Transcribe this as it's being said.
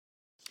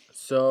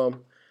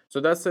So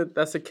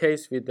that's a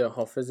case with the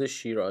Hafiz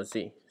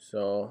Shirazi.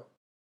 So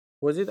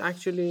was it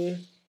actually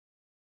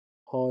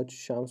Haj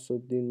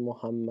Shamsuddin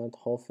Muhammad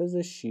Hafiz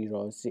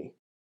Shirazi?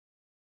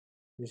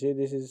 You see,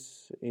 this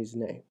is his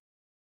name.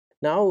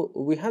 Now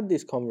we had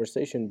this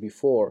conversation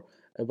before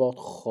about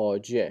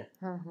Khaja.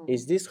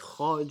 Is this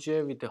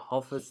Khaja with the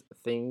Hafiz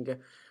thing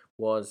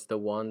was the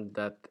one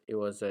that it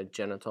was a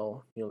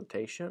genital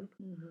mutilation,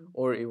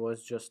 or it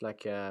was just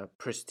like a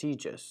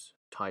prestigious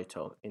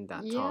title in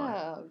that time?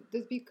 Yeah,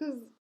 that's because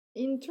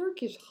in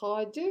Turkish,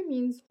 Hace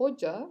means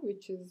hoca,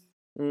 which is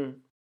Mm.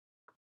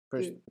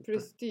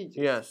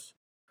 prestigious. Yes.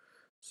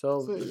 So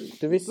So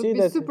do we it would see be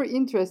that? super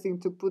interesting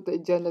to put a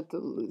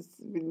genitals,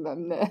 bilmem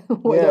ne,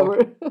 whatever,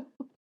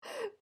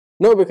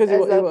 No, because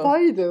as a was.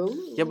 title.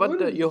 Yeah, but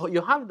wouldn't it?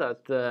 you have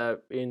that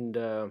in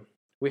the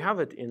we have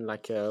it in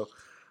like a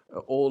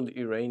old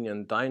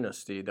Iranian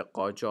dynasty, the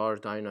Qajar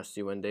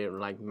dynasty, when they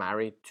like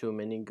married too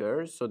many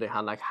girls, so they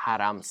had like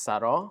haram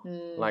sara,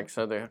 like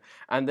so they,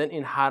 and then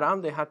in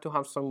haram they had to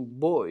have some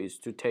boys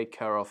to take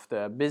care of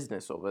the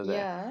business over there,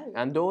 Yeah.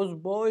 and those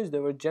boys they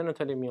were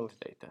genitally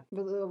mutilated.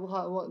 But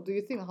what, do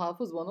you think Hafez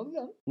was one of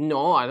them?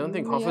 No, I don't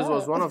think Hafiz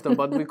was Yeah. one of them,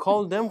 but we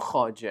call them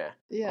Khaja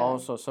Yeah.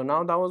 also. So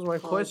now that was my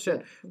question: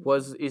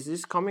 Khaja. is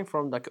this coming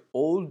from like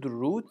old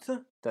root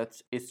that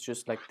it's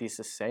just like this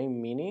same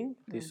meaning,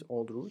 this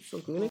old roots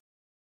of meaning?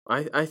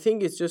 I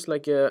think it's just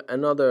like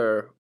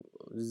another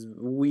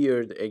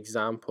weird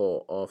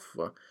example of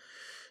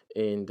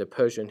in the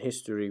Persian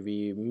history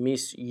we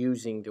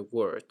misusing the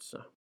words.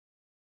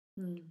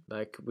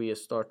 Like we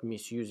start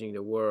misusing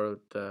the word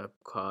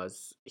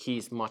because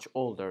he's much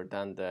older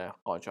than the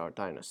Qajar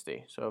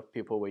dynasty. So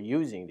people were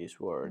using this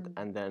word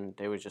and then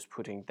they were just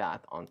putting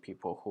that on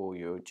people who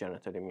you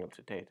genitally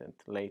mutilated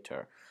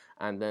later.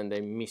 And then they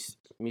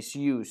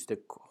misuse the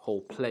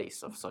whole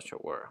place of such a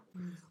word.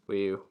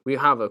 We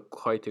have a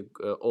quite a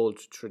old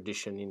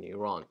tradition in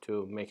Iran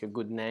to make a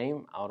good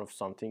name out of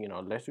something in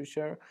our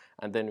literature,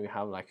 and then we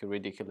have like a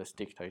ridiculous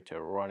dictator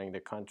running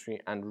the country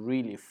and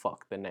really fuck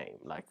the name.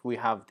 Like we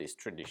have this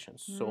tradition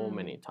so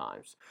many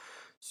times.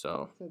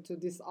 So to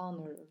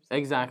dishonor.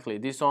 exactly,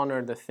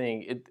 dishonor the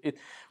thing.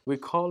 We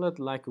call it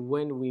like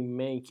when we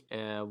make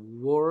a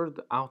word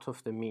out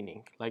of the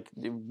meaning. Like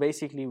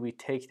basically, we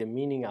take the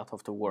meaning out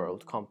of the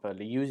word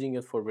completely, using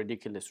it for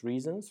ridiculous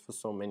reasons for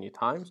so many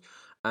times,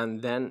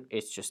 and then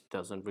it just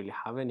doesn't really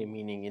have any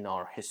meaning in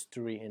our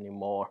history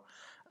anymore.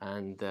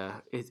 And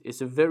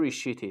it's a very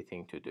shitty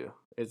thing to do.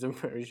 It's a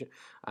very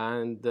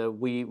and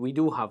we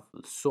do have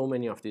so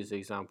many of these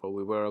examples.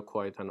 We were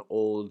quite an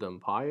old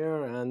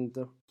empire and.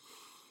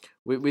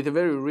 With a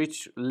very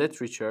rich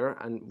literature,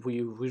 and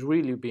we've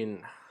really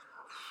been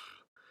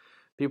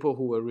people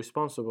who were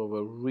responsible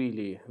were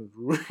really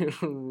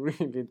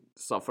really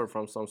suffer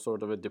from some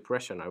sort of a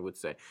depression, I would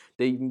say.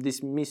 They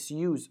this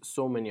misuse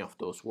so many of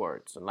those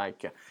words,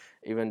 like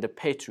even the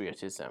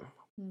patriotism,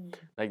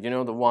 like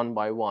the one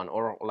by one,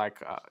 or like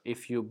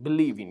if you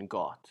believe in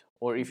God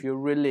or if you're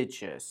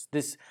religious,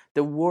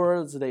 the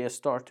words they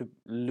start to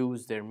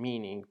lose their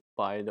meaning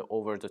by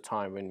over the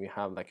time when we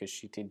have like a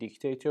shitty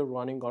dictator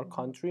running our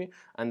country,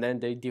 and then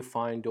they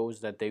define those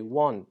that they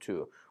want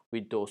to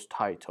with those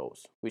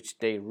titles, which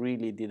they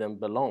really didn't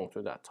belong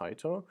to that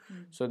title.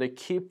 So they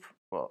keep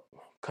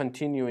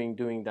continuing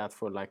doing that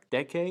for like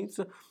decades,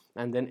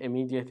 and then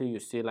immediately you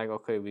see like,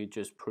 okay, we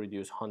just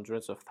produce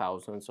hundreds of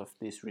thousands of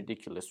these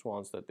ridiculous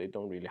ones that they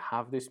don't really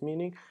have this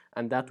meaning,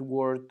 and that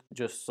word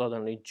just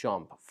suddenly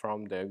jump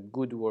from the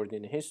good word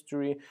in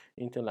history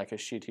into like a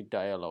shitty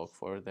dialogue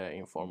for the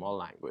informal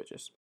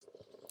languages.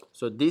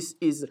 So this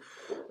is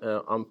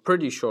I'm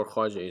pretty sure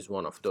Khaja is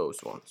one of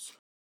those ones.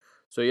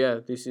 So yeah,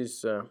 this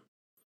is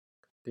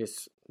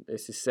this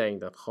is saying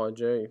that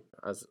Khaja,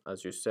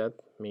 as you said,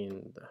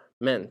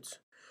 meant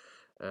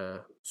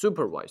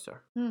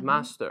supervisor,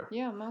 master.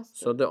 Yeah, master.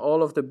 So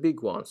all of the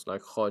big ones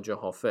like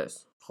Khaja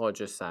Hafiz,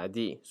 Khaja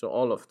Sadi, so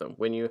all of them.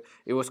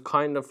 It was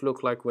kind of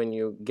look like when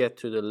you get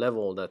to the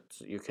level that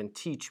you can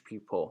teach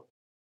people,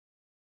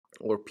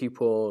 or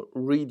people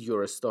read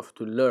your stuff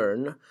to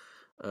learn.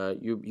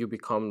 You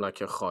become like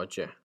a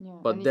Khaja.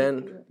 But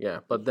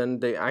then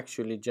they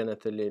actually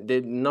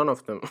none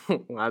of them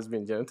has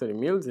been genitally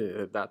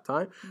mutilated at that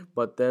time.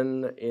 But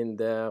then in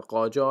the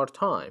Qajar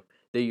time,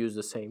 they use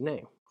the same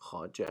name,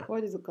 Khaja.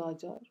 What is a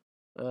Qajar?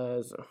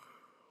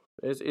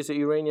 It's an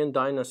Iranian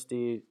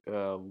dynasty.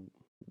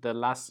 The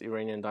last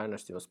Iranian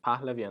dynasty was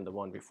Pahlavi, and the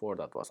one before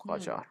that was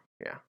Qajar.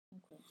 Yeah,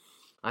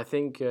 I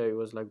think it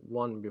was like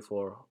one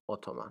before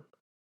Ottoman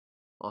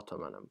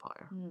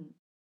Empire.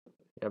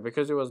 Yeah,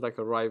 because it was like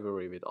a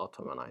rivalry with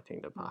Ottoman, I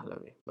think, the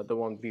Pahlavi. But the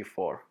one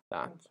before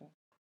that.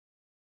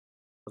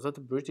 Was that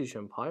the British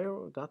Empire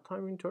at that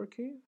time in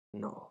Turkey?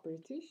 No.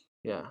 British?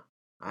 Yeah.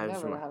 I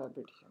never had a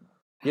British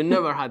Empire. You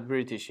never had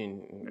British in...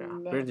 Yeah.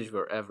 No. British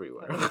were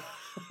everywhere.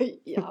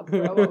 Yeah,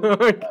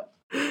 probably.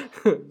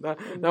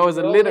 that was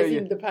a little...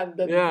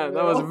 independent. Yeah,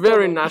 that was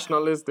very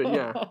nationalistic,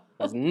 yeah.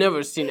 I've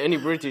never seen any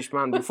British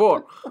man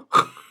before.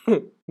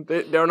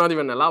 They're not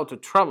even allowed to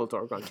travel to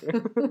our country.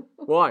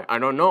 Why? I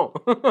don't know.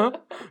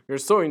 You're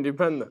so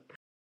independent.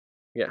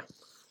 Yeah.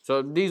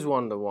 So this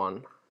one,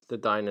 the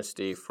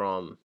dynasty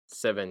from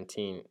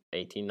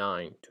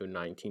 1789 to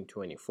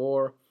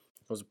 1924,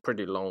 was a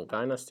pretty long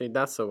dynasty.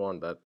 That's the one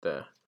that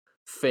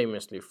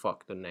famously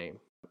fucked the name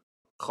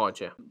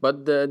Khaja.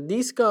 But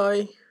this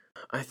guy,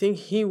 I think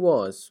he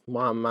was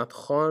Muhammad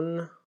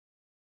Khan,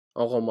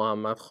 Agha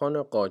Muhammad Khan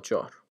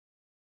Qajar,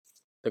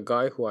 the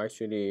guy who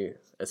actually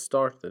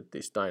started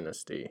this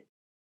dynasty.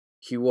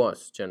 He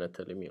was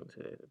genitally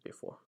mutilated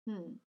before.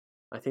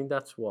 I think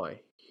that's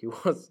why he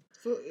was.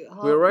 So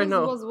We're right Hafiz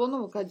now. was one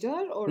of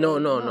Qajar or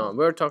No.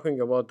 We're talking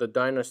about the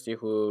dynasty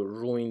who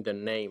ruined the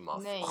name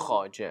of Name.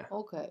 Khaja.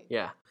 Okay.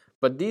 Yeah.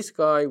 But this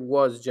guy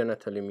was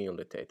genitally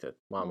mutilated,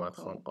 Muhammad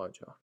Khan Okay.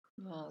 Qajar.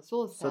 Yeah,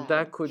 so sad. So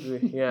that could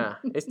be, yeah,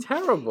 it's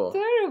terrible.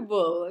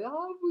 Terrible.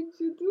 How would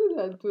you do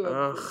that to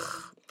a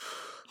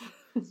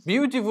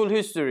Beautiful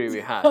history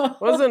we had,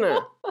 wasn't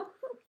it?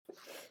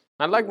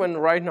 I like when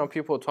right now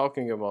people are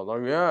talking about,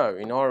 oh yeah,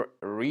 in our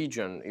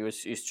region,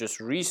 it's just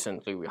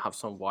recently we have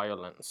some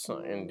violence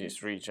in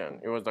this region.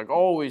 It was like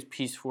always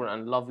peaceful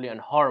and lovely and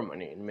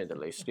harmony in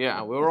Middle East.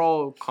 Yeah, we were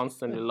all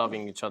constantly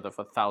loving each other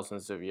for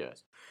thousands of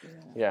years.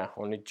 Yeah,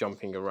 only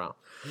jumping around.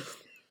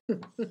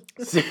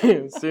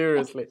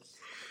 Seriously.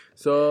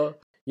 So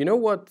you know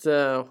what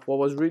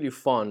was really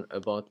fun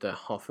about the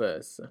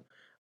Hafiz,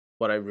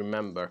 what I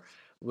remember,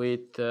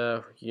 with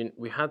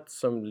we had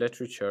some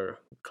literature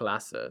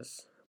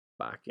classes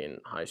back in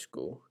high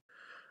school,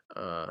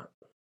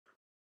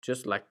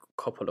 just like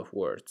a couple of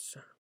words.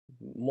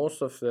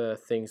 Most of the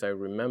things I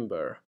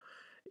remember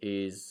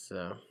is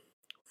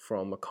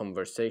from a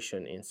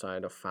conversation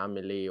inside a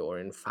family or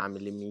in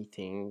family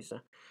meetings,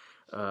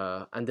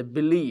 and the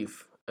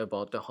belief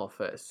about the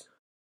Hafiz.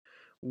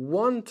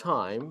 One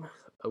time,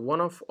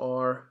 one of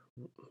our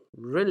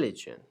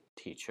religion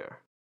teacher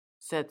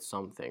said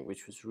something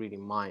which was really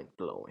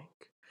mind-blowing.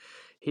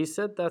 He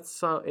said that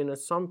in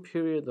some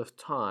period of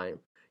time,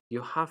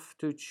 you have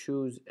to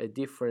choose a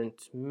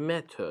different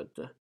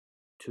method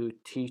to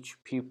teach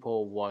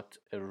people what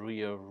a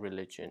real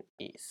religion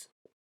is.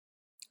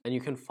 And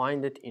you can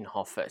find it in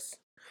Hafiz.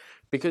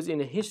 Because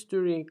in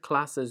history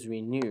classes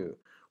we knew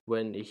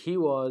when he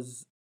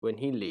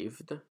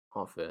lived,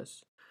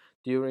 Hafiz,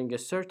 during a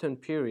certain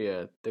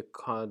period,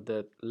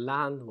 the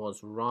land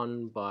was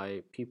run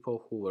by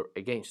people who were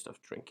against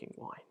of drinking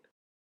wine.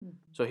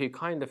 So he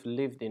kind of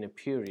lived in a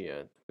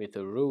period with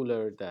a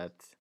ruler that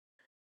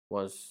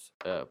was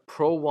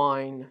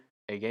pro-wine,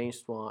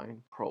 against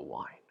wine,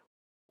 pro-wine.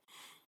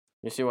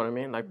 You see what I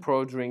mean? Like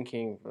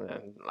pro-drinking,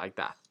 like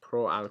that.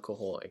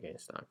 Pro-alcohol,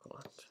 against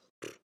alcohol.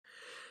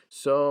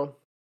 So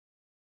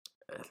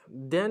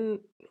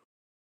then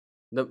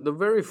the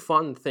very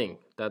fun thing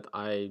that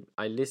I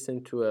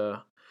listened to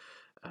a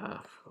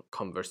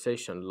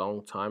conversation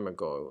long time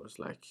ago. It was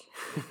like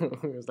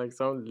it was like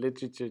some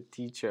literature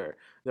teacher,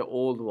 the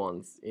old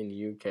ones in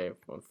UK,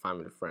 from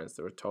family friends.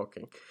 They were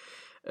talking.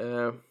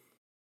 It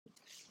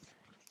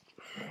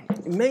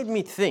made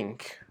me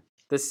think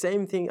the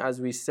same thing as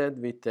we said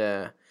with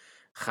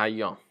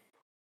Khayyam,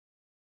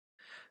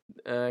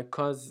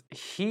 because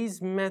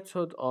his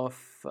method of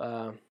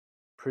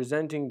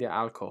presenting the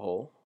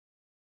alcohol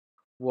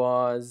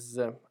was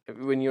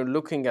when you're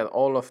looking at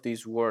all of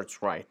these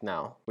words right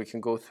now, we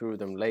can go through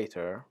them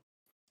later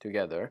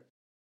together.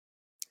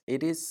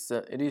 It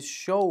is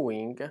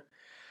showing,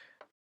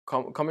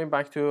 coming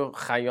back to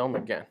Khayyam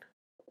again.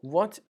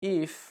 What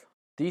if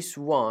this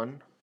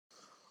one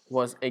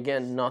was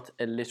again not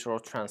a literal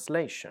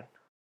translation?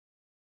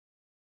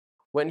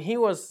 When he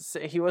was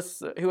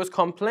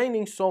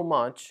complaining so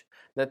much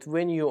that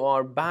when you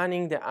are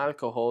banning the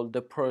alcohol,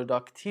 the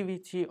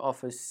productivity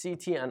of a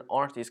city and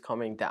art is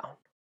coming down.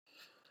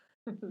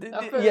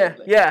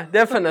 Yeah,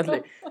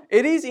 definitely.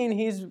 It is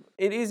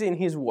in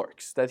his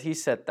works that he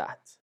said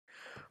that.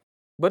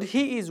 But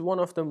he is one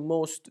of the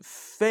most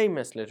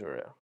famous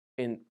literature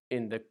in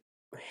the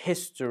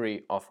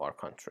history of our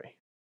country.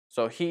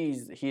 So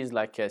he's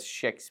like a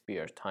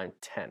Shakespeare times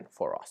 10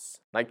 for us.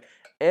 Like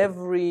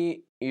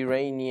every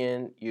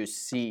Iranian you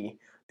see,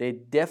 they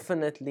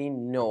definitely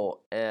know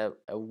a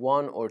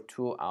one or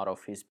two out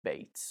of his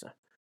baits.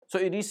 So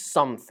it is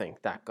something,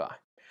 that guy.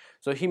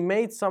 So he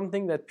made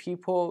something that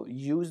people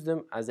use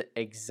them as an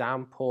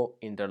example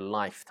in their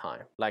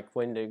lifetime. Like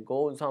when they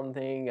go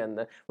something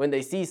and when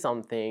they see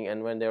something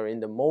and when they're in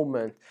the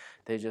moment,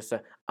 they just say,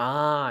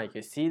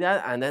 you see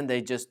that? And then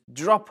they just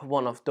drop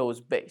one of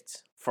those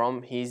baits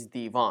from his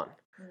divan.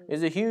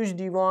 It's a huge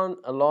divan,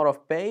 a lot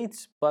of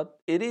baits, but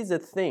it is a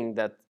thing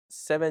that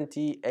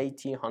 70,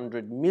 80,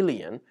 100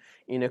 million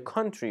in a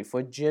country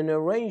for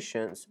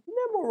generations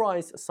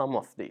memorize some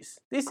of these.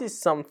 This is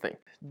something.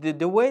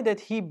 The way that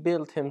he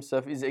built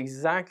himself is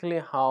exactly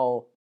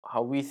how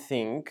we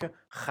think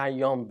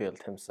Khayyam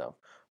built himself.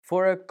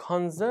 For a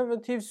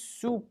conservative,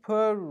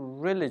 super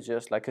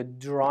religious, like a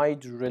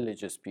dried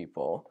religious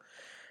people,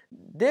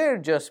 they're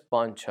just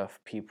bunch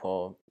of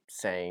people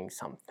saying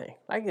something.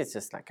 Like it's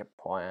just like a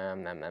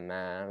poem,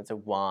 it's a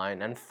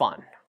wine and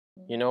fun.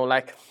 You know,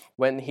 like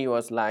when he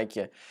was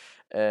like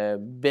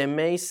به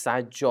می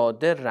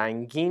سجاده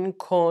رنگین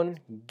کن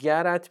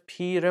گرت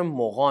پیر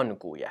مغان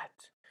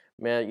گوید.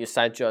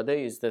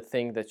 سجاده is the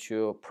thing that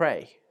you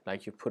pray,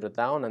 like you put it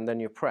down and then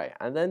you pray,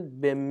 and then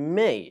به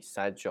می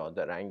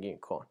سجاده رنگین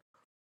کن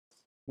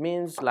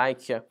means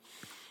like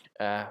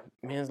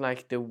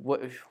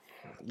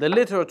the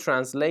literal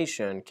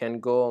translation can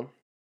go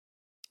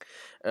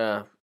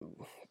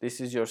this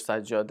is your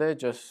sajjada,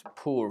 just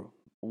pour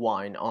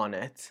wine on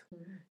it,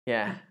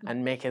 yeah,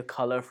 and make it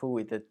colorful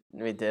with the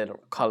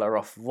color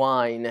of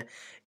wine.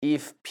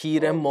 If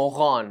Pir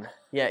Moran,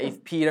 yeah,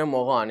 if Pir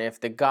Moran, if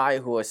the guy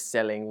who was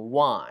selling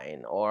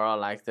wine, or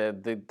like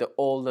the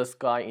oldest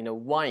guy in a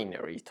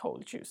winery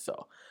told you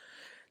so,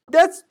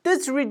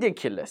 that's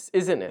ridiculous,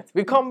 isn't it?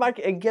 We come back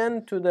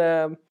again to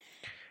the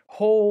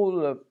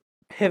whole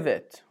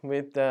pivot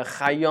with the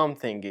Khayyam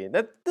thingy.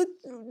 That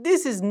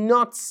this is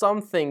not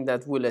something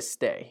that will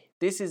stay.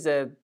 This is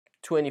a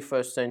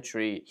 21st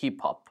century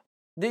hip hop.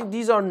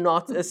 These are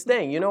not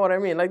staying. You know what I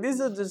mean? Like this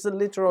is just a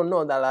literal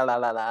no, la la la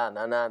la la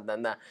na na na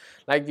na.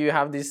 Like you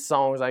have these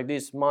songs like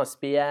this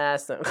must be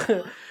ass.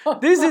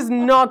 This is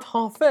not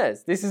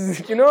Hafez. This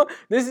is, you know,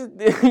 this is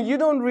you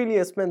don't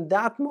really spend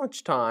that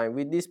much time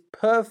with this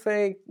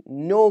perfect,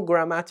 no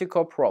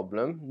grammatical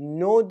problem,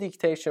 no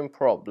dictation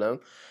problem.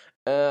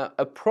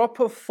 A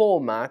proper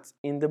format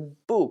in the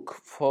book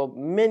for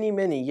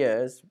many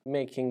years,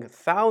 making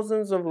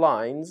thousands of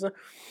lines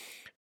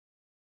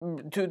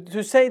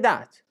to say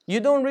that. You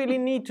don't really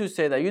need to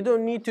say that. You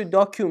don't need to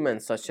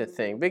document such a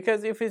thing,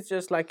 because if it's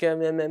just like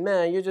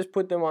you just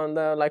put them on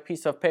the like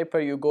piece of paper,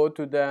 you go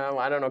to the,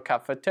 I don't know,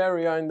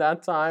 cafeteria in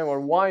that time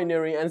or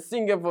winery and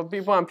sing it for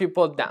people and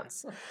people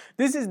dance.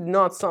 This is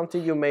not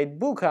something you made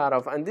book out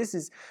of,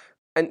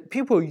 and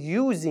people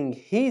using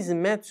his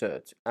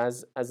method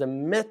as a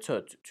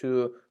method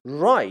to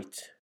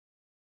write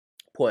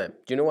poem.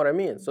 Do you know what I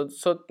mean? So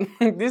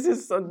this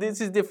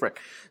is different.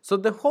 So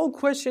the whole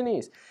question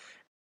is,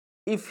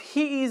 if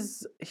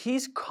he's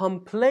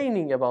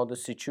complaining about the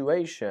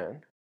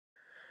situation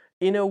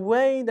in a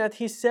way that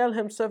he sell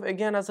himself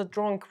again as a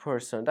drunk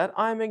person, that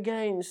I'm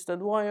against, that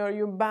why are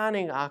you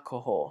banning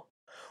alcohol?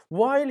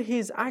 While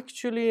he's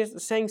actually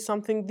saying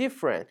something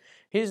different.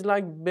 He's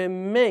like به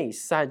می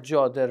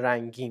سجاده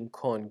رنگین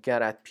کن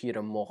گرت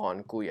پیر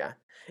مغان گوید.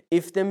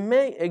 If the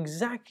may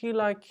exactly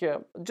like,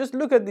 just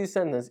look at this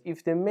sentence,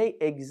 if the may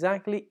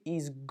exactly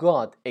is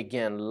God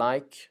again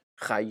like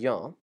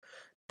Khayyam,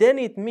 then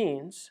it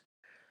means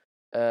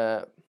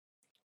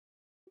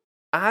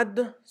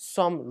add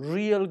some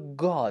real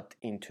God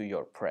into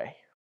your prayer.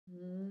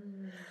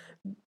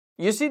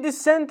 You see, this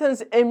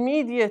sentence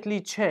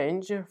immediately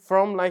changed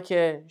from like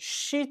a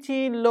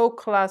shitty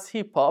low-class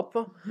hip-hop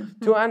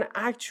to an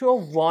actual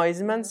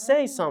wise man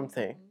say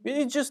something.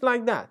 It's just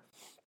like that.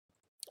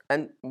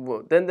 And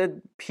then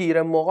the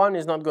Pir Moran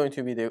is not going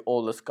to be the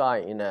oldest guy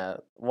in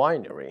a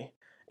winery.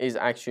 Is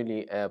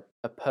actually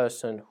a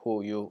person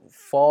who you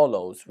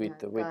follows with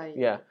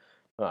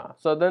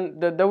so then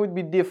that would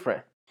be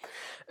different.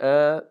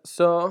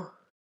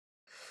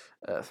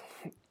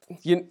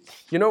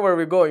 You know where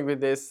we're going with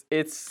this.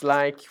 It's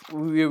like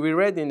we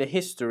read in the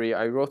history,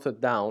 I wrote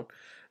it down,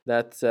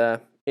 that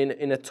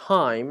in a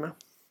time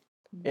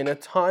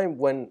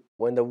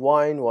when the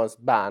wine was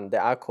banned,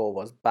 the alcohol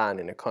was banned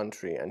in a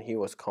country, and he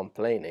was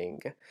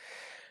complaining,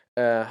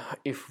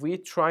 if we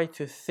try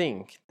to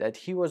think that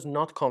he was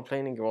not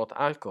complaining about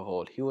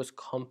alcohol, he was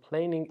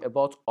complaining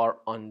about our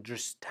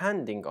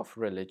understanding of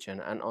religion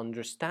and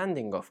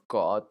understanding of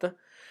God.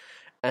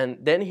 And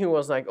then he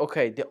was like,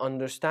 okay, the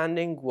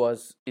understanding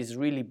is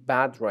really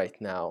bad right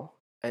now,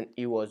 and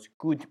it was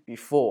good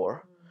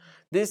before.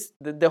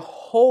 The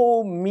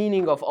whole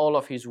meaning of all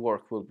of his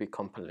work will be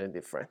completely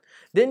different.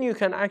 Then you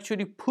can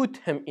actually put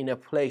him in a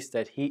place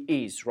that he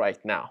is right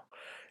now.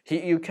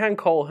 You can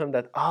call him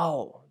that,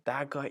 oh,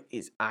 that guy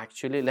is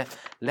actually,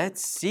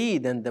 let's see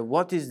then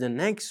what is the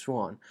next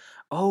one.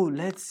 Oh,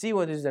 let's see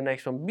what is the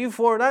next one.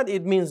 Before that,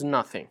 it means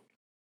nothing.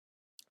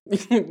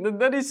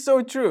 That is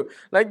so true.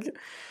 Like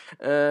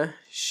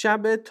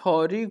شب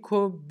تاریک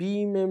و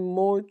بیم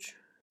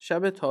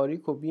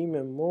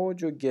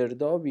موج و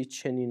گردابی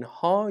چنین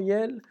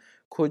حایل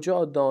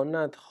کجا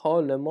داند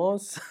حال ما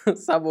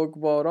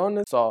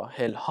سبکباران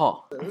ساحل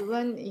ها.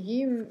 When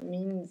he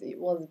means it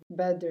was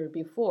better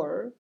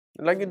before,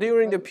 like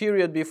during the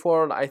period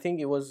before, I think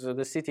it was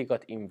the city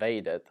got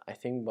invaded, I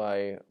think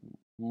by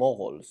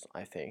Mongols,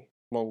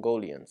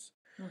 Mongolians.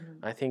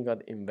 I think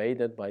got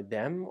invaded by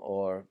them,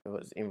 or it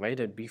was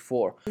invaded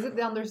before. Is it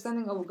the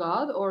understanding of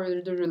God or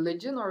the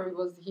religion, or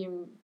was he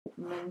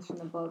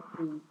mentioned about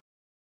the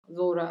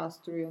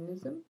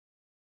Zoroastrianism?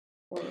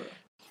 Or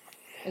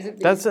is it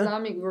the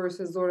Islamic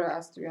versus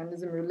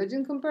Zoroastrianism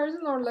religion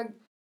comparison, or like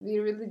the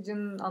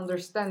religion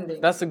understanding?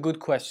 That's a good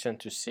question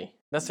to see.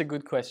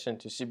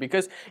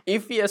 Because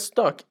if we are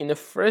stuck in a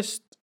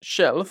first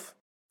shelf,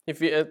 if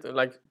we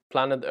like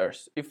planet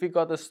Earth, if we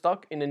got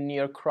stuck in a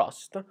near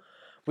crust,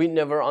 we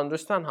never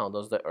understand how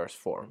does the earth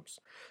forms.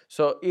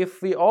 So if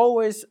we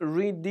always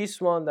read this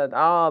one that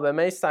به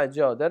می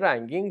سجاده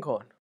رنگین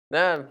کن,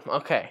 then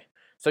okay,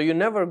 so you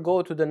never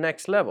go to the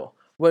next level.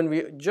 When we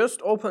just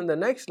open the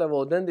next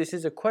level, then this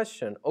is a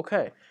question.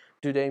 Okay,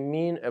 do they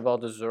mean about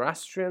the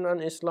Zoroastrian and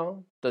Islam?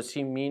 Does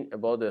he mean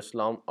about the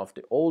Islam of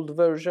the old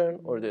version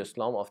or the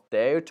Islam of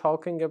they're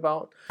talking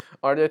about?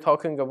 Are they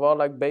talking about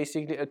like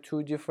basically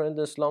two different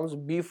Islams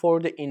before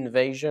the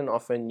invasion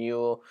of a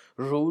new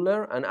ruler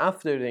and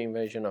after the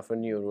invasion of a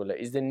new ruler?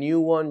 Is the new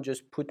one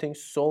just putting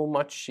so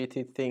much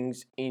shitty things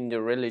in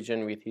the religion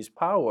with his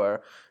power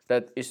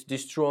that is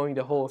destroying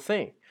the whole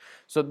thing?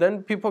 So then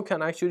people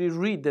can actually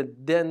read that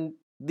then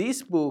this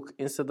book,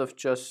 instead of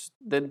just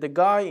the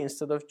guy,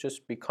 instead of just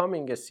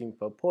becoming a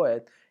simple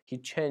poet, he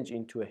changed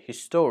into a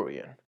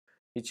historian.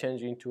 He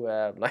changed into a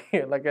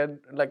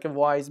like a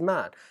wise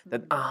man.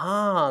 That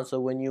so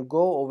when you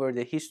go over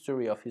the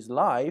history of his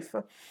life,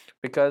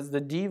 because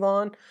the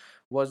Divan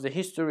was the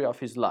history of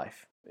his life.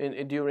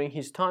 During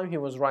his time, he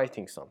was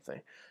writing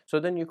something. So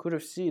then you could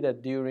have seen that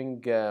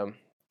during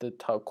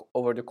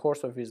over the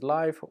course of his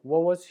life,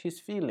 what was his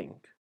feeling?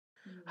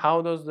 How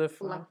does the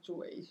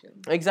fluctuation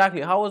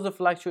exactly? How does the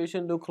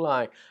fluctuation look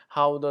like?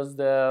 How does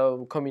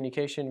the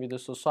communication with the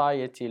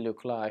society look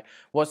like?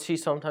 Was he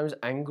sometimes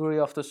angry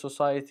of the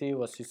society?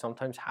 Was he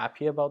sometimes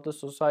happy about the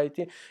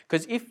society?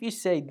 Because if we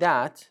say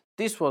that,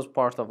 this was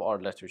part of our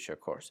literature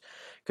course.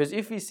 Because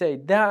if we say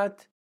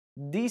that,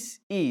 this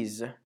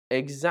is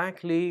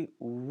exactly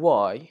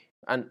why,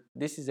 and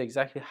this is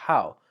exactly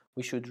how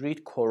we should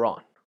read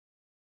Quran.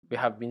 We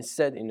have been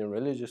said in the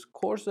religious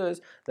courses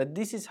that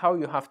this is how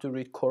you have to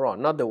read Quran,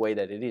 not the way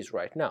that it is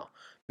right now,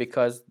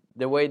 because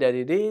the way that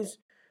it is,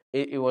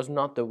 it was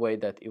not the way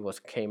that it was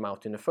came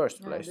out in the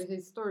first place. The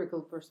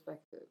historical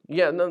perspective.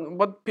 Yeah, no,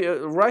 but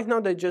right now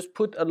they just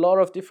put a lot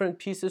of different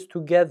pieces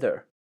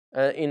together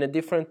in a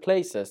different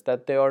places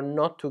that they are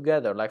not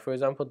together. Like for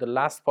example, the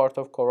last part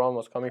of Quran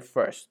was coming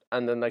first,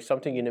 and then like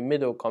something in the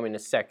middle coming a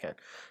second.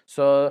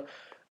 So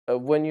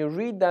when you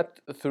read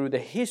that through the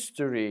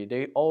history,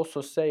 they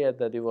also say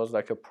that it was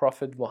like a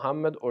Prophet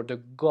Muhammad or the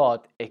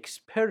God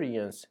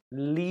experience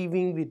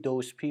living with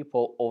those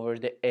people over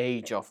the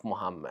age of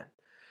Muhammad.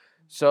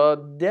 So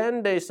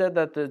then they said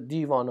that the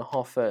Divan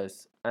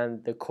Hafiz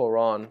and the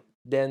Quran,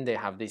 then they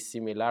have this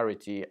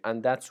similarity,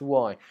 and that's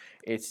why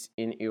it's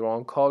in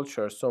Iran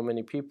culture so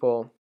many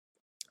people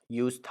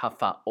use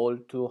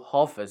tafa'ul to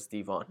Hafiz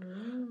Divan.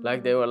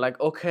 Like they were like,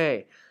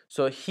 okay,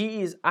 so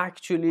he is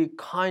actually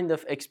kind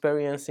of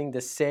experiencing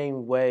the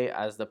same way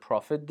as the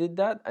Prophet did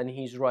that, and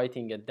he's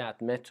writing at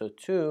that method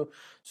too.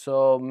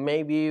 So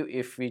maybe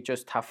if we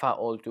just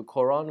tafa'ul to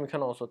Quran, we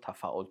can also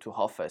tafa'ul to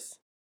Hafiz.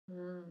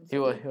 He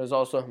was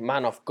also a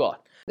man of God.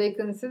 They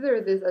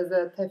consider this as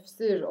a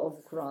tafsir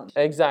of Quran.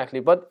 Exactly,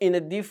 but in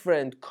a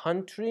different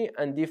country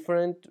and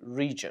different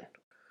region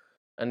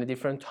and a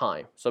different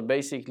time. So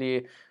basically,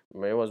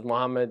 it was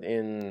Muhammad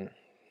in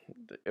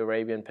the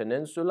Arabian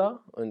Peninsula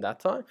in that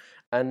time,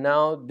 and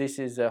now this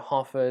is a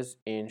Hafiz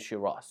in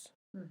Shiraz.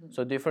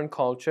 So different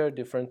culture,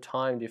 different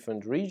time,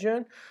 different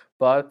region,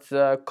 but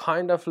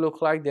kind of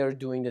look like they're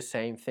doing the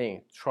same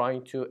thing,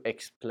 trying to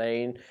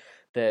explain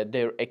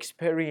their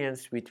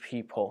experience with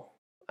people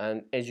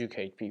and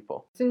educate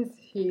people. Since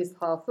he is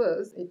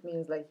Hafiz, it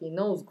means like he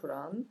knows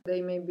Quran.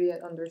 They maybe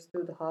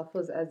understood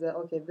Hafiz as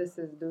okay, this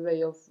is the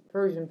way of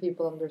Persian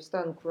people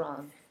understand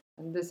Quran,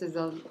 and this is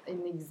an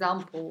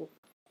example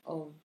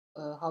of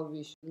how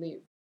we should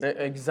live.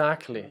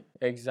 Exactly.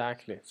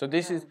 So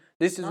this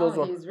is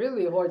also he's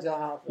really Hoja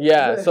Hafiz.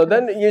 Yeah. So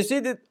then you see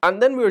that, and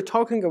then we were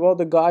talking about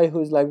the guy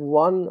who's like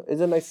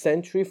like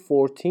century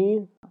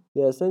 14.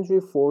 Yeah,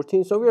 century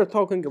 14. So we are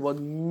talking about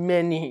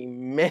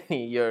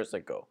many years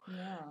ago.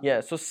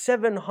 Yeah. So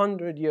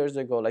 700 years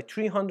ago, like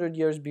 300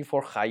 years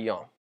before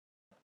Khayyam.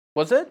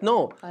 Was it?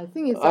 No. I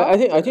think it's.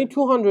 I think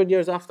 200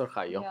 years after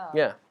Khayyam.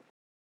 Yeah.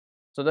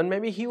 So then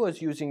maybe he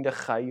was using the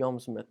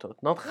Khayyam's method,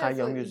 not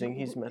Khayyam using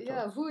his method.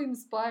 Yeah, who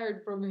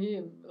inspired from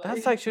him?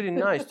 That's actually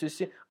nice to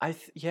see.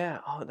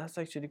 That's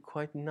actually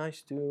quite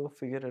nice to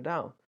figure it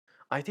out.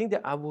 I think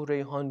the Abu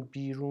Rayhan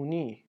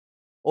Biruni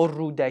or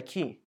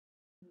Rudaki.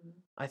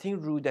 I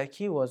think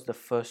Rudaki was the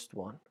first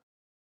one.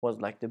 Was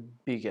like the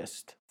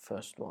biggest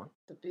first one.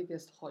 The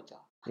biggest Hoja.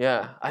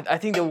 Yeah, I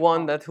think the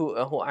one that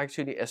who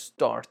actually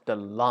start the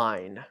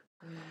line.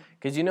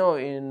 Because in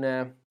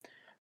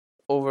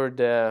over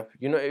the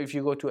if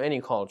you go to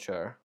any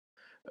culture,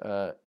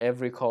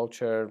 every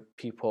culture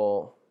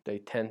people they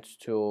tend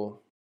to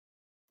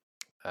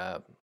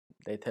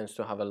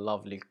have a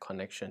lovely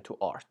connection to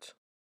art.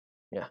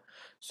 Yeah,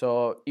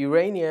 so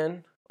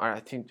Iranian, I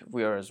think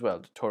we are as well,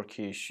 the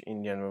Turkish,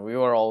 Indian, we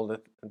were all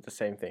the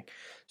same thing.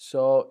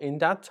 So in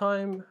that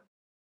time,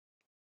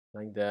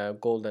 like the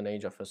golden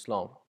age of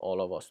Islam, all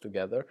of us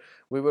together,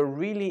 we were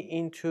really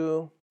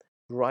into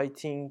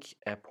writing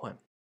a poem.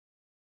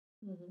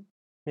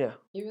 Yeah.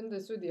 Even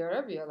the Saudi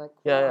Arabia, like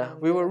yeah.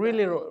 We were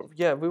really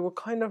we were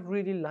kind of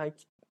really like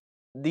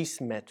this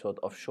method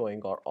of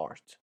showing our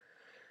art.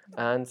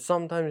 and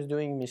sometimes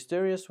doing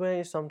mysterious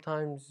ways,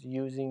 sometimes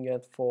using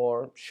it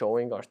for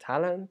showing our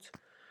talent,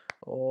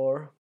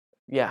 or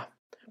yeah.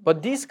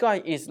 But this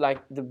guy is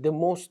like the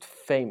most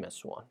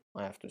famous one,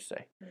 I have to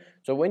say.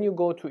 So when you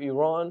go to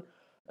Iran,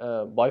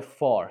 by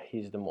far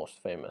he's the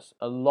most famous.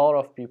 A lot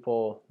of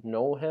people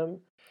know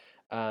him,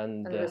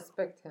 and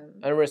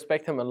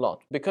respect him a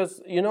lot,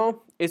 because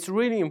it's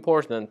really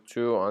important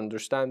to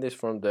understand this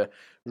from the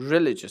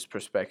religious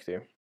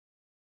perspective.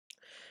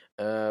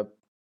 Uh,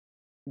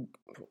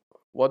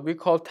 what we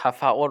call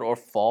tafa'ur or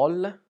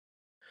fall,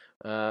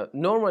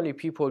 normally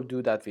people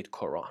do that with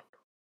Quran.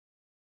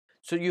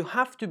 So you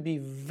have to be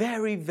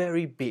very,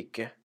 very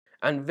big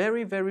and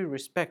very, very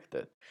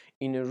respected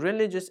in a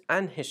religious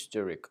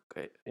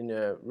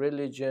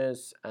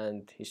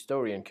and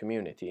historian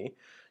community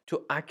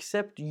to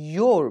accept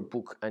your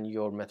book and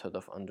your method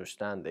of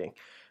understanding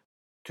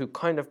to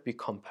kind of be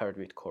compared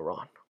with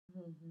Quran.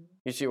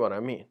 You see what I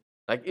mean?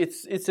 Like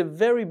it's a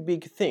very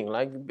big thing.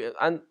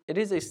 And it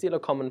is still a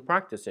common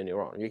practice in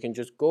Iran. You can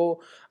just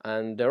go,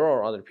 and there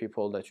are other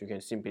people that you can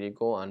simply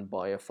go and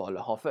buy a Fal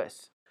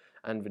Hafiz,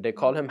 and they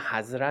call him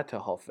Hazrat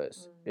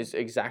Hafiz. It's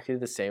exactly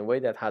the same way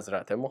that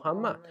Hazrat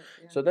Muhammad.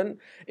 So then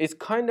it's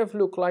kind of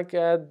look like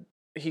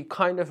he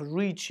kind of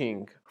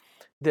reaching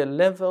the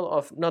level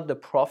of not the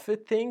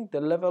prophet thing,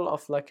 the level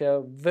of like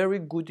a very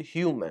good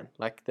human,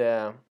 like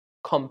the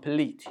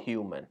complete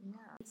human.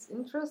 Yeah, it's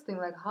interesting.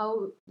 Like,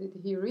 how did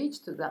he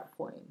reach to that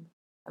point?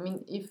 I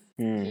mean, if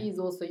he's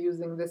also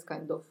using this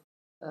kind of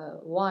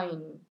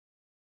wine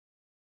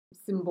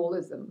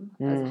symbolism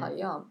as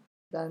Hayyam,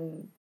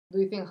 then do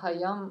you think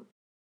Hayyam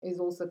is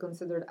also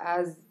considered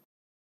as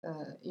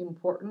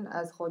important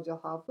as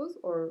Hoja Hafiz,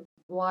 or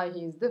why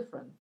he's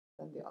different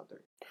than the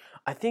others?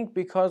 I think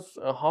because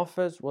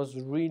Hafiz was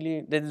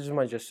really, this is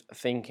my just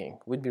thinking,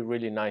 would be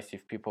really nice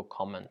if people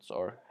comments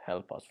or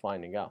help us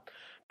finding out.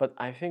 But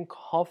I think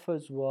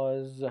Hafiz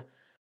was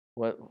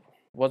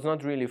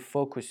not really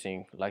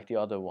focusing like the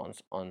other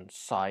ones on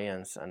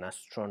science and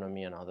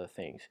astronomy and other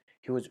things.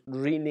 He was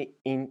really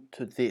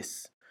into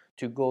this,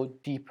 to go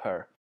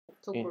deeper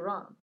to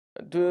Quran,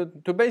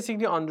 to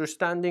basically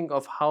understanding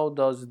of how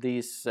does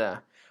this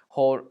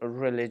whole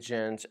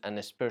religions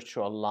and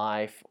spiritual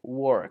life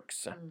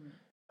works.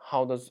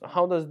 How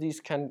does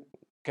these can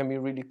be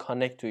really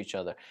connect to each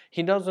other.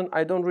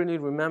 I don't really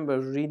remember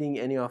reading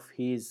any of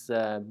his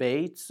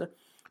baits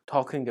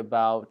talking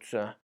about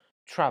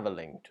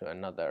traveling to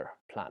another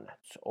planet,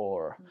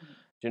 or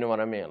do you know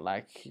what I mean,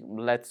 like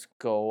let's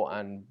go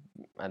and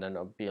I don't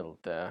know,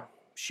 build a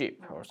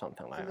ship or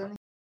something like that.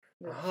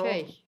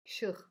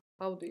 Sheikh,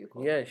 how do you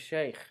call it?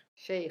 Sheikh.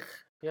 Sheikh.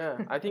 Yeah,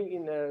 I think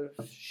in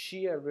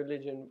Shia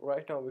religion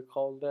right now we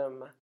call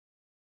them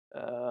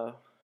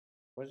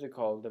what's it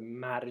called? The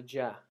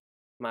marja.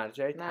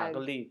 Marja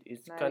taqlid.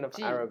 It's kind of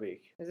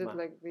Arabic. Is it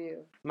like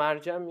the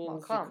marja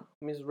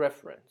means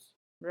reference.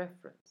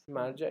 Reference.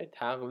 Marja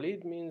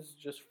taqlid means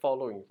just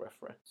following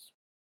reference.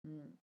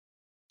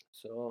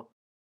 So,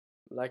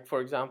 like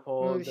for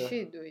example,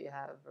 murshid, do you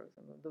have, for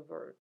example, the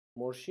verb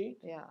murshid?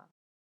 Yeah.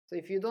 So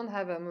if you don't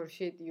have a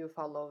murshid, you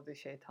follow the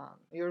shaitan.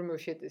 Your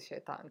murshid is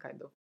shaitan,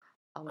 kind of.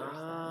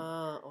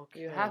 Understand?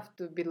 Okay. You have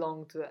to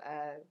belong to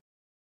a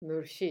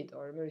murshid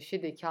or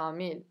murshid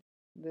kamil,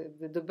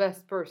 the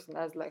best person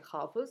as like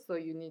Hafiz. So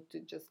you need to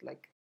just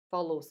like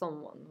follow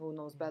someone who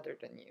knows better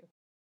than you.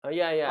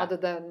 Yeah. Other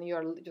than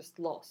you're just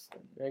lost.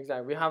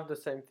 Exactly. We have the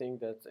same thing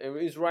that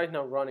is right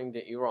now running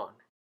the Iran.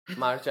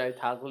 Marja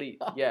Taqlid.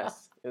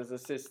 Yes, it's a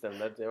system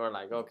that they were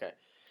like, okay.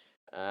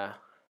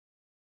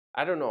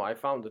 I don't know. I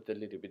found it a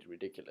little bit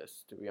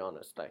ridiculous, to be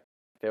honest. Like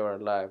they were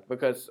like,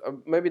 because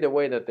maybe the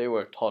way that they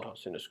were taught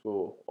us in the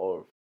school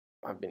or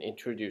have been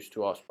introduced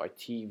to us by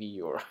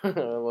TV or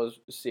was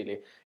silly.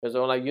 Because they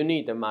were like, you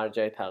need the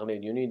marja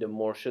taqlid, you need the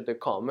murshid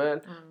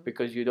kamil,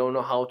 because you don't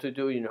know how to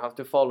do, you have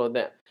to follow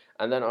them.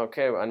 And then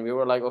and we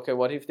were like, okay,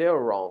 what if they're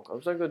wrong? I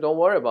was like, don't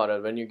worry about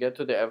it. When you get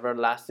to the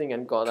everlasting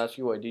and God asks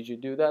you, why did you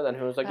do that? And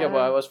he was like, yeah,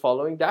 but I was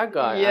following that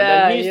guy, and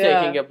then he's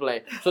taking a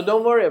blame. So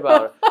don't worry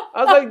about it.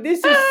 I was like,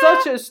 this is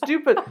such a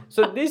stupid.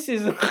 So this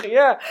is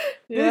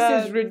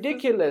this is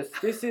ridiculous.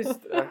 This is.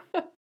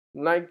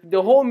 Like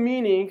the whole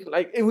meaning,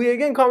 like we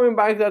again coming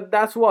back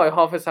that's why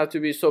Hafiz had to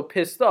be so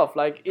pissed off.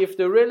 Like if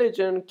the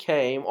religion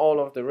came, all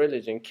of the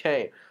religion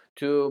came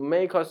to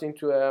make us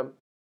into a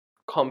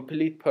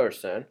complete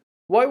person,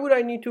 why would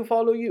I need to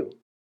follow you?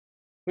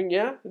 I mean,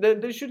 yeah,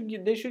 they should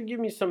give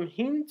me some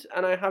hint,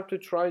 and I have to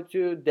try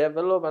to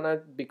develop and I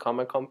become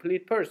a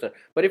complete person.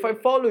 But if I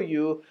follow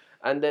you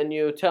and then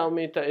you tell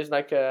me that it's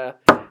like a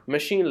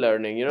machine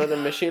learning, the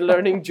machine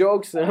learning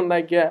jokes, and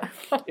like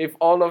if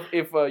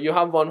you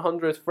have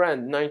 100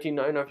 friends,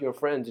 99 of your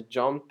friends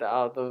jumped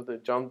down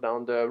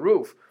the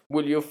roof,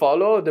 will you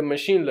follow the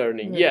machine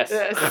learning? Yes.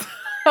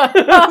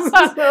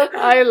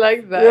 I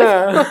like that.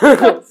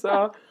 Yeah.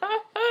 So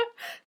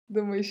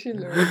the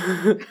machine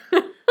learning.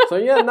 So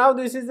yeah, now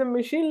this is a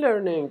machine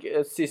learning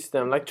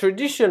system, like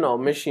traditional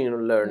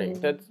machine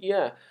learning.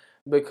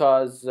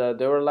 because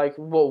they were like,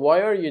 well,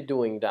 why are you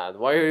doing that?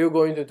 Why are you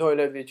going to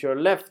toilet with your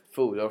left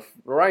foot or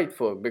right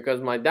foot?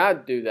 Because my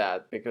dad do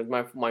that, because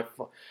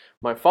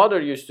my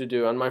father used to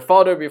do, and my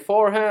father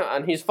before him,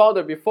 and his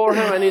father before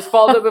him, and his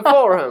father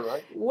before him.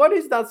 Like, what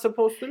is that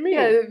supposed to mean?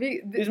 Yeah,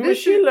 It's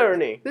machine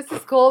learning. This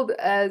is called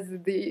as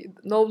the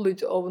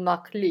knowledge of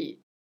nakli.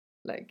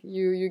 Like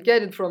you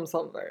get it from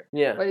somewhere.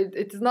 Yeah. But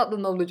it is not the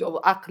knowledge of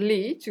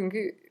akli.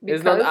 Çünkü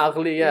It's not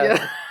ugly, yeah.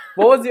 Yeah.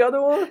 What was the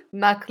other one?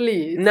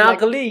 Nakli. It's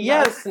Naqli, like,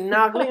 yes.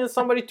 Naqli, and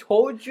somebody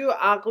told you.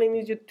 Aqli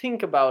means you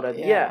think about it.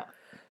 Yeah. Yeah.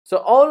 So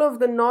all of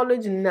the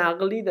knowledge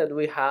naqli that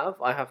we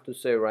have, I have to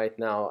say right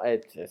now,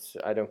 it's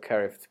I don't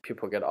care if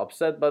people get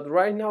upset, but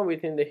right now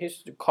within the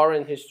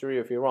current history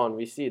of Iran,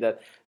 we see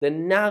that the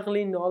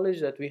naqli knowledge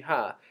that we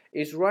have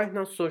is right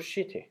now so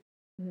shitty.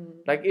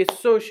 Like, it's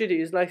so shitty.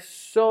 It's like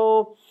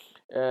so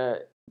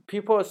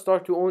people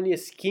start to only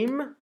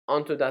skim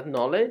onto that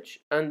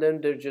knowledge, and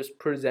then they're just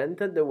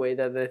presented the way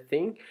that they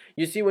think.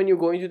 You see, when you're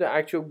going to the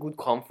actual good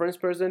conference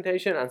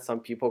presentation, and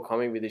some people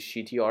coming with the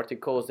shitty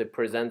articles, they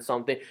present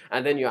something,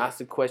 and then you ask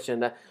the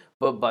question that,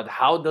 but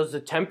how does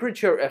the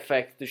temperature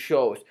affect the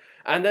shows?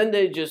 And then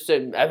they just say,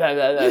 blah, blah,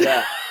 blah, blah,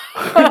 blah.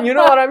 You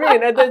know what I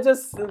mean? And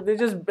they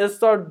just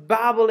start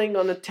babbling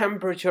on the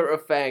temperature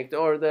effect,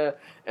 or the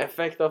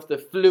effect of the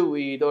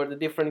fluid, or the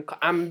different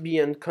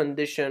ambient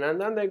condition,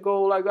 and then they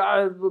go like,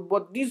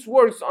 but this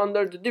works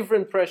under the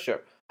different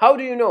pressure. How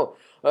do you know?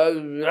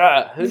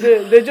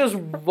 They just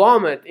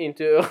vomit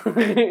into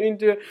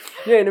into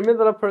in the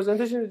middle of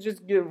presentation. They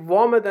just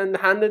vomit and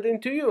hand it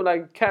into you,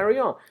 like, carry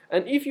on.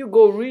 And if you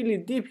go really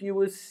deep, you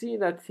will see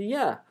that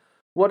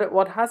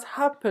what has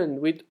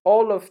happened with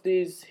all of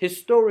these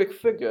historic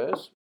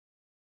figures,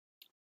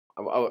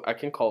 I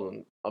can call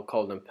them, I'll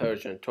call them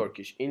Persian,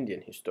 Turkish,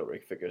 Indian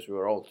historic figures. We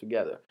were all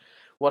together.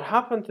 What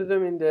happened to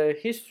them in the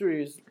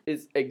history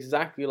is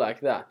exactly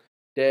like that.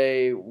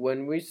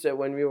 When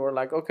we were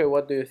like, okay,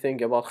 what do you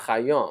think about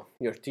Khayyam,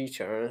 your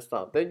teacher and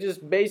stuff? They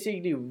just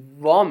basically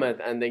vomit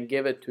and then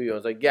give it to you. I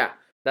was like, yeah,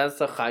 that's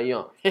a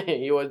Khayyam.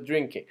 He was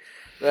drinking.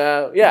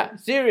 Yeah,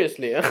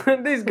 seriously,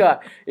 this guy,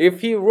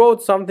 if he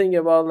wrote something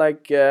about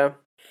like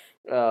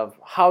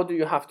how do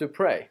you have to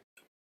pray?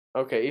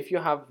 Okay, if you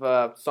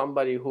have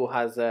somebody who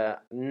has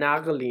a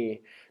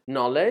nagli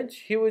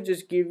knowledge, he would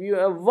just give you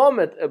a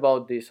vomit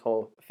about this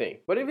whole thing.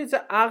 But if it's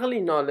an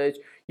agli knowledge,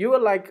 you were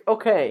like,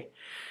 okay,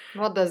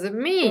 what does it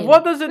mean?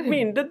 What does it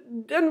mean?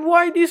 Then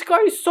why this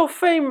guy is so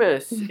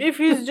famous? If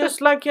he's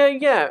just like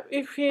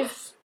if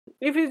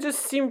he's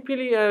just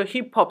simply a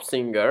hip hop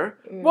singer,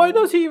 why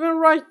does he even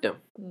write them?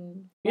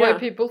 Why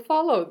people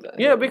follow them?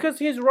 Yeah, because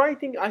he's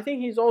writing. I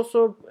think he's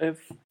also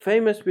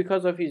famous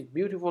because of his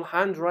beautiful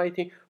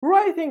handwriting,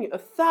 writing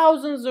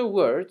thousands of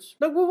words.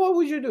 Like, well, why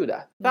would you do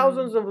that?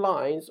 Thousands of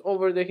lines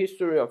over the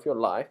history of your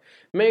life.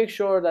 Make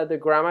sure that the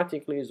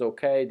grammatically is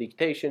okay,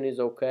 dictation is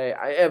okay,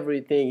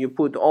 everything. You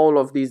put all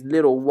of these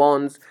little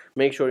ones.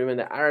 Make sure even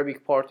the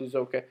Arabic part is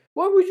okay.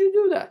 Why would you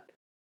do that?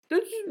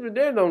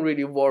 They don't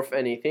really worth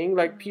anything.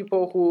 Like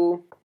people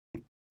who,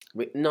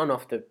 none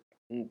of the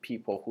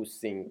people who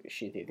sing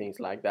shitty things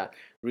like that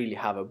really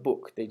have a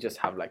book. They just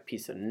have like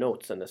piece of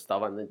notes and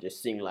stuff, and then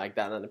just sing like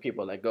that, and the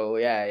people like go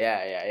yeah,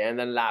 and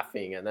then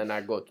laughing, and then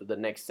I go to the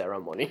next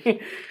ceremony.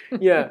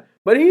 Yeah,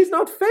 but he's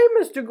not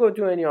famous to go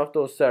to any of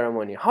those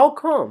ceremonies. How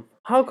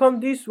come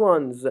these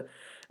ones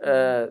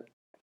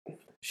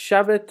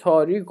شب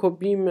تاریک و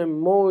بیم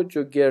موج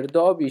و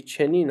گردابی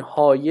چنین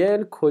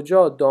حایل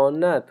کجا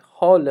داند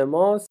حال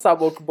ما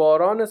سبک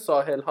باران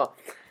ساحل ها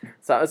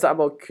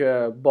سبک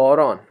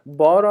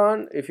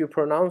باران if you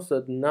pronounce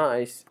it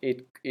nice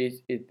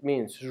it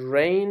means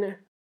rain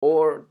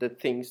or the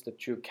things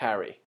that you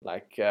carry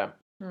like a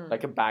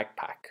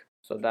backpack.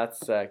 So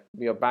that's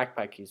your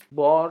backpack is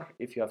bar.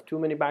 If you have too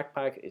many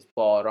backpack, it's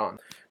baran.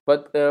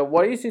 But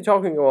what is he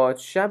talking about?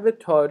 شب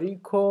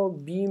تاریک و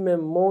بیم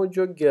موج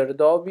و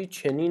گردابی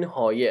چنین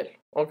حایل.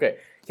 Okay,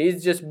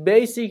 he's just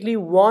basically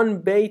one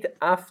bait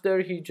after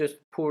he just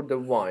poured the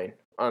wine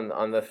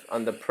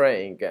on the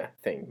praying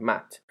thing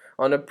mat,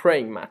 on a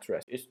praying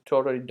mattress. It's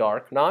totally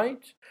dark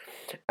night,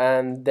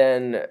 and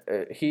then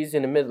he's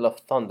in the middle of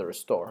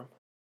thunderstorm,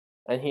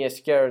 and he is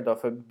scared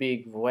of a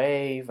big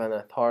wave and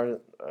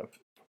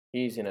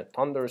he's in a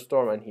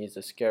thunderstorm and he's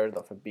scared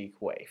of a big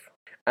wave.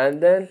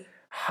 And then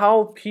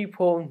how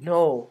people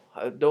know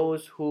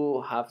those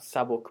who have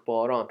sabuk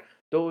baran,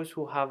 those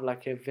who have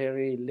like a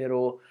very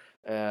little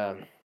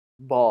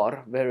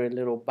very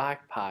little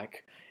backpack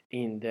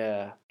in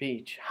the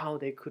beach, how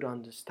they could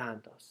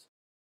understand us.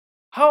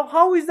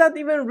 How is that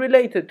even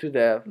related to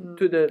the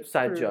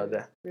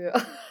sajjada?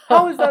 Yeah.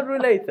 How is that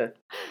related?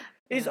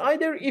 Is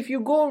either if you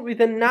go with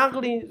a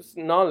nagli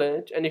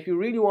knowledge, and if you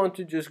really want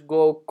to just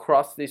go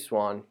cross this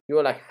one,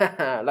 you're like,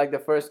 like the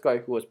first guy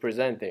who was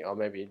presenting, or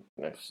maybe,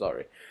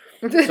 sorry,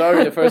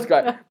 the first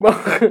guy. But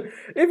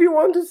if you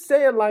want to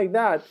say it like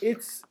that,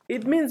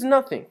 it means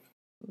nothing.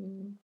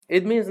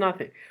 It means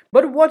nothing.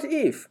 But what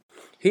if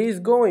he is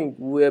going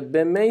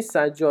به می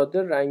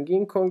سجاده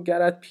رنگین کن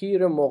گرد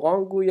پیر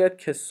مغان گوید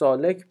که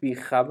سالک بی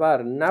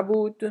خبر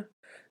نبود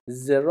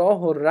ز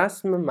راه و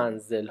رسم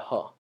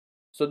منزلها.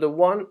 So the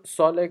one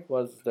Salek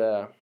was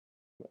the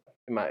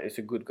is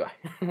a good guy.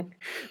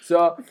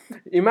 So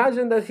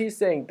imagine that he's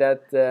saying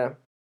that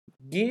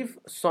give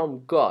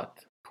some God,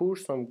 pour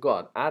some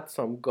God, add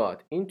some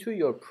God into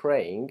your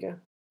praying,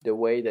 the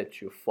way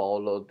that you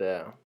follow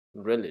the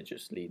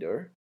religious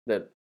leader,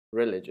 the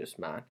religious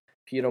man.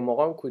 Pir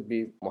Mugham could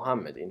be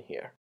Muhammad in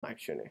here,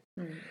 actually,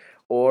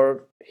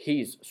 or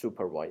his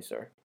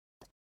supervisor.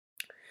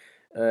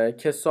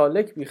 که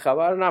سالک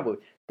بیخبر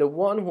نبود. The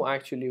one who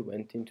actually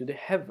went into the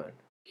heaven,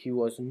 he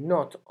was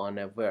not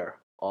unaware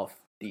of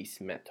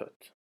this method.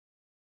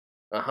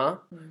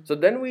 So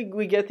then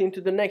we get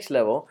into the next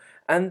level,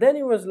 and then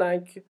it was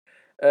like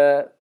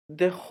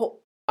the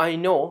whole I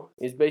know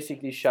is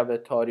basically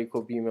شب تاریک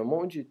و بیم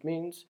موج. It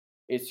means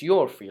it's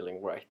your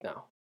feeling right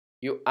now.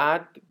 You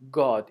add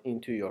God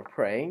into your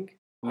praying,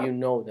 you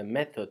know the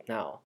method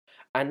now,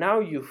 and now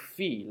you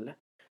feel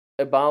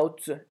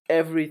about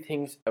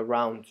everything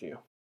around you.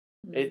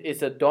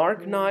 It's a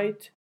dark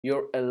night,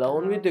 you're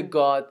alone with the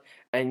God,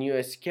 and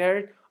you're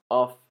scared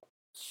of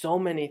so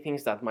many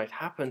things that might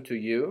happen to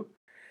you.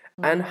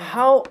 And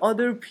how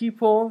other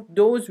people,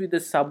 those with the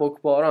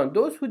Sabok Baran,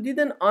 those who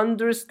didn't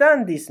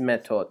understand this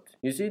method.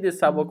 You see, the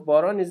Sabok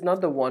Baran is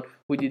not the one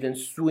who didn't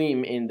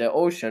swim in the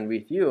ocean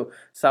with you.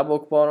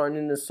 Sabok Baran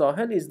in the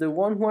Sahel is the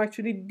one who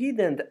actually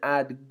didn't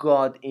add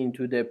God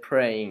into the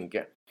praying.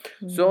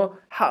 So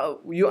how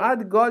you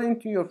add God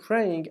into your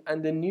praying,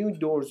 and the new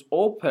doors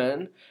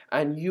open,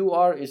 and you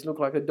are, it look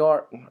like a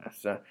dark,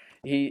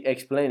 he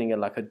explaining it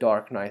like a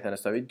dark night and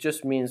stuff. It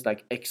just means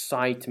like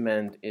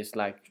excitement is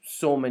like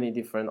so many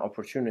different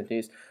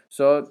opportunities.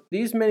 So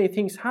these many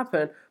things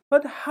happen,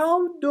 but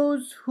how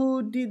those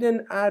who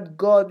didn't add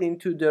God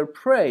into their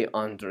pray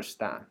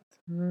understand?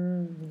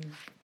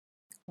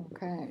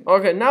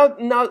 Okay, now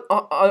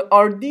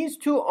are these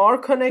two are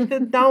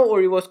connected now, or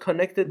it was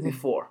connected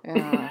before?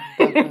 Yeah,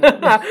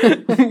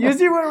 definitely. You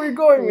see where we're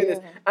going with this,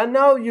 and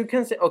now you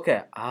can say,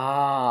 okay,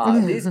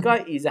 this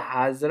guy is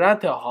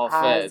Hazrat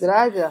Hafiz.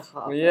 Hazrat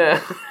Hafiz.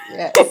 Yeah.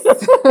 Yes.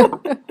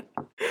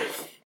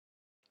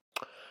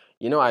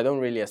 You know, I don't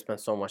really spend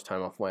so much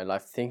time of my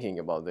life thinking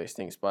about these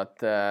things, but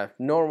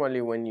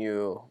normally when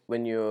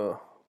you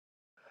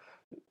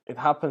it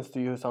happens to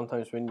you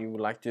sometimes when you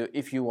like to,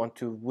 if you want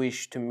to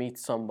wish to meet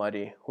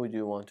somebody, who do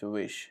you want to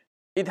wish?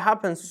 It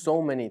happens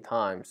so many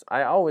times.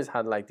 I always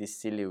had like this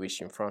silly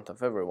wish in front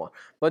of everyone,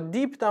 but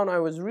deep down I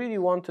was really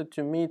wanted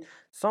to meet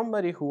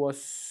somebody who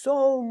was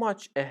so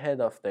much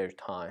ahead of their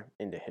time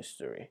in the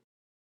history,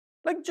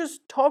 like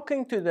just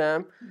talking to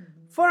them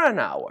for an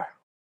hour.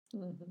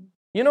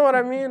 You know what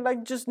I mean?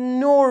 Like just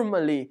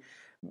normally,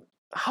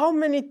 how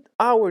many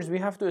hours we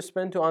have to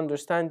spend to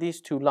understand these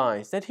two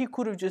lines that he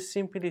could have just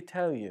simply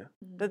tell you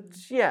that,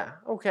 yeah,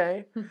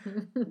 okay,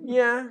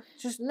 yeah,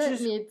 Let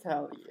me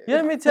tell you.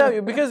 Let me tell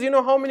you, because you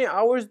know how many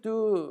hours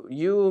do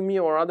you, me,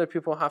 or other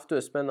people have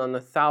to spend on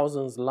the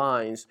thousands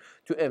lines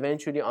to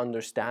eventually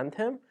understand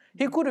him?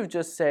 He could have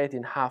just said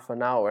in half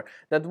an hour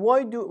that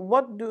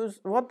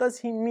what does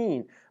he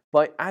mean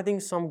by adding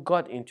some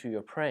God into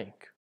your praying?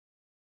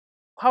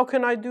 How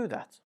can I do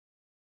that?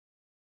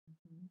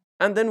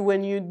 And then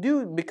when you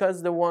do,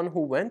 because the one who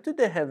went to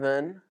the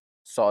heaven,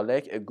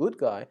 Salek, a good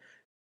guy,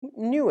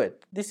 knew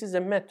it. This is a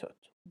method.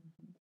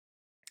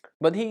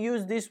 But he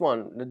used this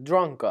one, the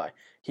drunk guy.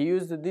 He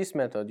used this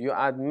method. You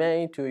add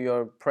May to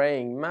your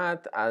praying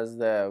mat, as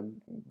the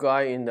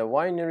guy in the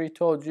winery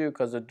told you,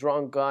 because the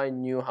drunk guy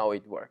knew how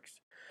it works.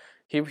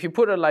 He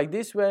put it like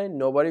this way,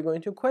 nobody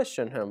going to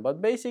question him.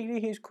 But basically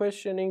he's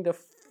questioning the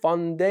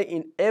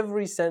in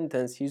every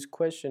sentence, he's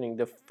questioning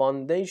the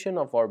foundation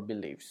of our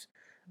beliefs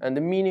and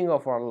the meaning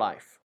of our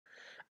life.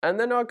 And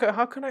then, okay,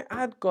 how can I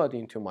add God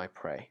into my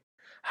pray?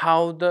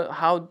 How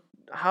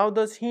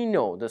does he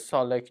know the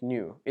Salek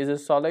knew? Is it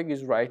Salek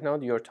is right now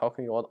you're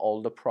talking about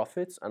all the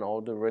prophets and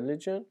all the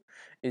religion?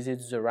 Is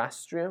it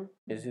Zoroastrian?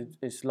 Is it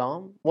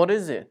Islam? What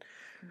is it?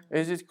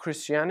 Is it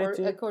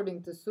Christianity? Or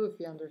according to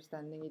Sufi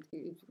understanding,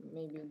 it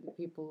may be the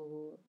people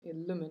who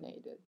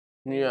illuminated.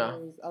 Yeah.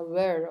 Who is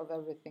aware of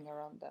everything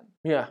around them.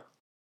 Yeah.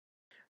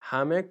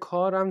 همه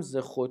کارم ز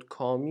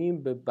خودکامی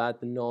به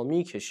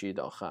بدنامی کشید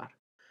آخر.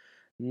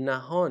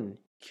 نهان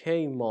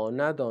کی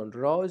ماند آن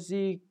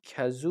رازی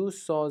کزو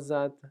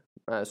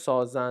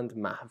سازند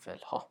محفل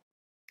ها.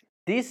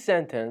 This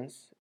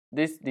sentence,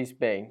 this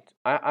bait,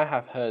 I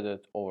have heard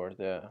it over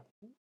the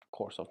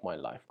course of my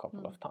life a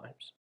couple of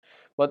times.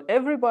 But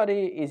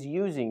everybody is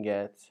using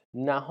it.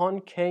 نهان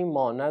کی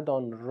ماند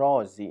آن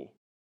رازی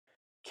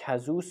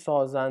کزو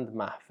سازند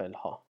محفل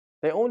ها.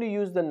 They only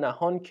use the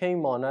نهان کی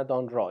ماند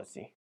آن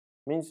رازی.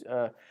 Means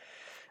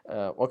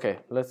okay,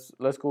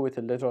 let's go with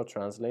a literal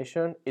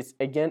translation. It's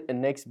again a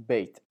next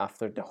bait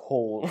after the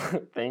whole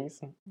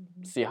things.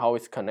 See how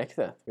it's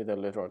connected with the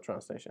literal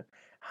translation.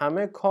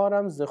 همه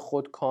کارم ز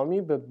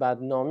خودکامی به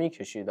بدنامی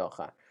کشید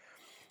آخر.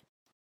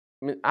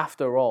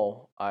 After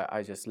all,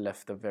 I just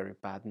left a very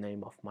bad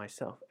name of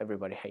myself.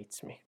 Everybody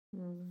hates me.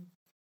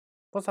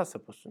 What's that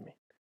supposed to mean?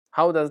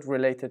 How does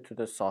related to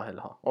the sahil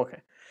ha?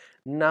 Okay.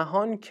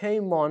 Nahan ki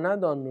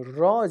manad on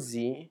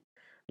razi,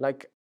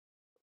 like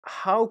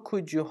how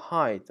could you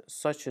hide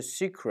such a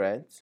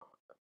secret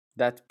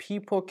that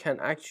people can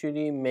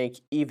actually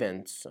make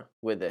events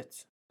with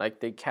it? Like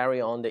they carry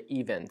on the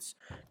events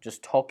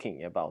just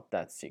talking about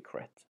that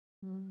secret.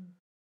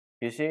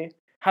 You see?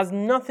 Has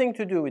nothing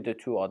to do with the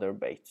two other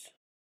baits.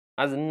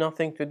 Has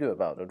nothing to do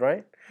about it,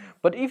 right?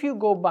 But if you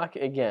go back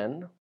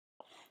again,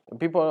 a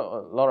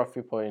lot of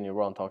people in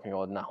Iran talking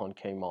about Nahon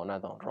Kayma,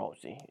 Nadan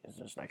Razi. It's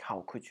just like,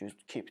 how could you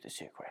keep the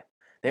secret?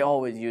 They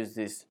always use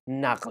this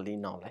Naqli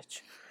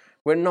knowledge.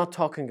 We're not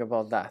talking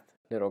about that,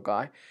 little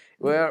guy.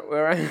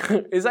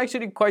 It's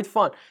actually quite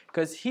fun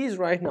because he's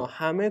right now,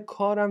 Hame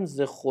karam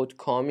ze khod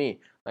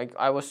kami. Like,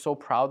 I was so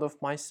proud of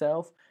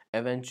myself.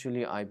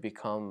 Eventually, I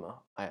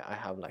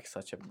have like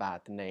such a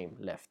bad name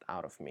left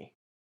out of me.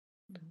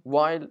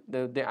 While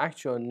the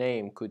actual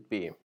name could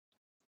be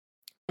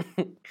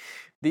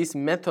this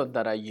method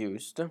that I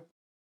used,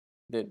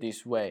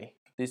 this way,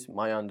 this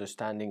my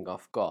understanding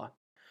of God,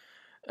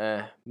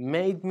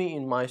 made me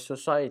in my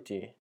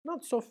society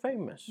not so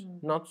famous,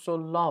 not so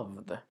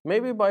loved,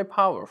 maybe by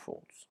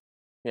powerfuls.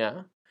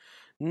 Yeah.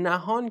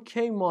 نهان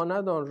کی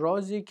ماند آن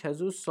رازی که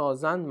زو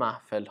سازند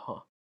محفل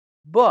ها.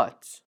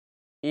 But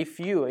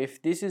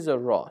if this is a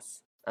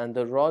Raz, and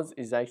the Raz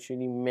is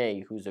actually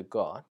May, who's a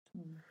god,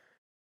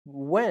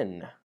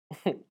 when,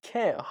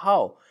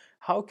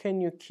 how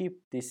can you keep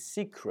this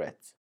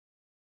secret?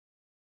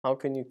 How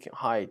can you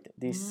hide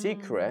this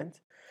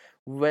secret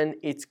when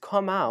it's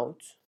come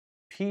out?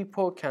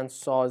 People can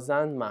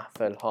sazan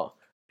mahfel ha.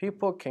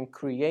 People can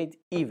create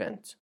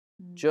event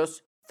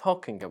just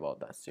talking about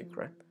that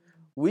secret.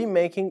 We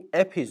making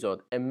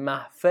episode a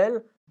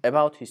mahfel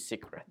about his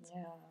secret.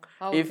 Yeah.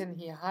 How can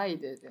he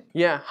hide it?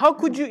 Yeah. How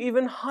could you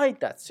even hide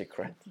that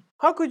secret?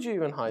 How could you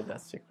even hide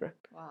that secret?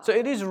 Wow. So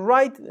it is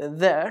right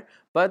there,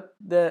 but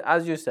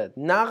as you said,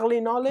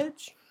 naqli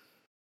knowledge,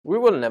 we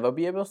will never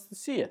be able to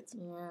see it.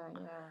 Yeah.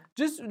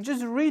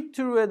 Just read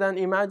through it and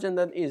imagine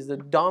that is the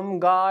dumb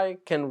guy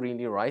can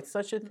really write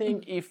such a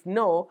thing. If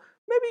no,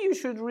 maybe you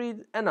should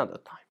read another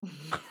time.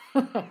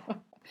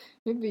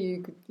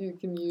 Maybe you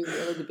can use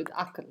a little bit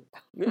akhl.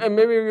 And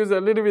maybe use a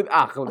little bit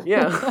akhl.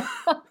 Yeah.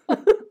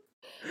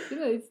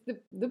 It's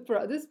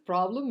this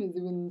problem is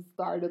even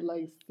started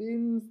like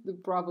since the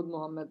Prophet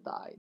Muhammad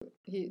died.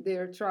 They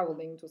are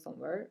traveling to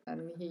somewhere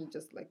and he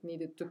just like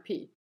needed to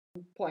pee.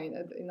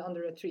 Pointed in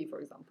under a tree,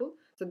 for example.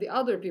 So the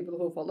other people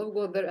who follow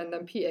go there and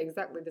then pee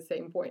exactly the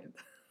same point.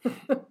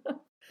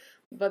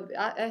 But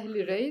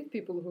Ahli Raid,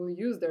 people who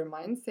use their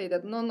minds, say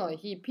that no,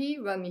 he pee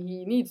when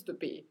he needs to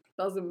pee.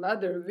 Doesn't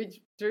matter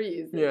which tree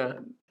is it.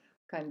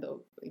 Kind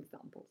of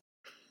examples.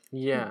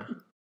 Yeah.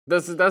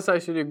 That's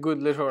actually a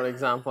good literal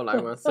example, I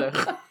must say.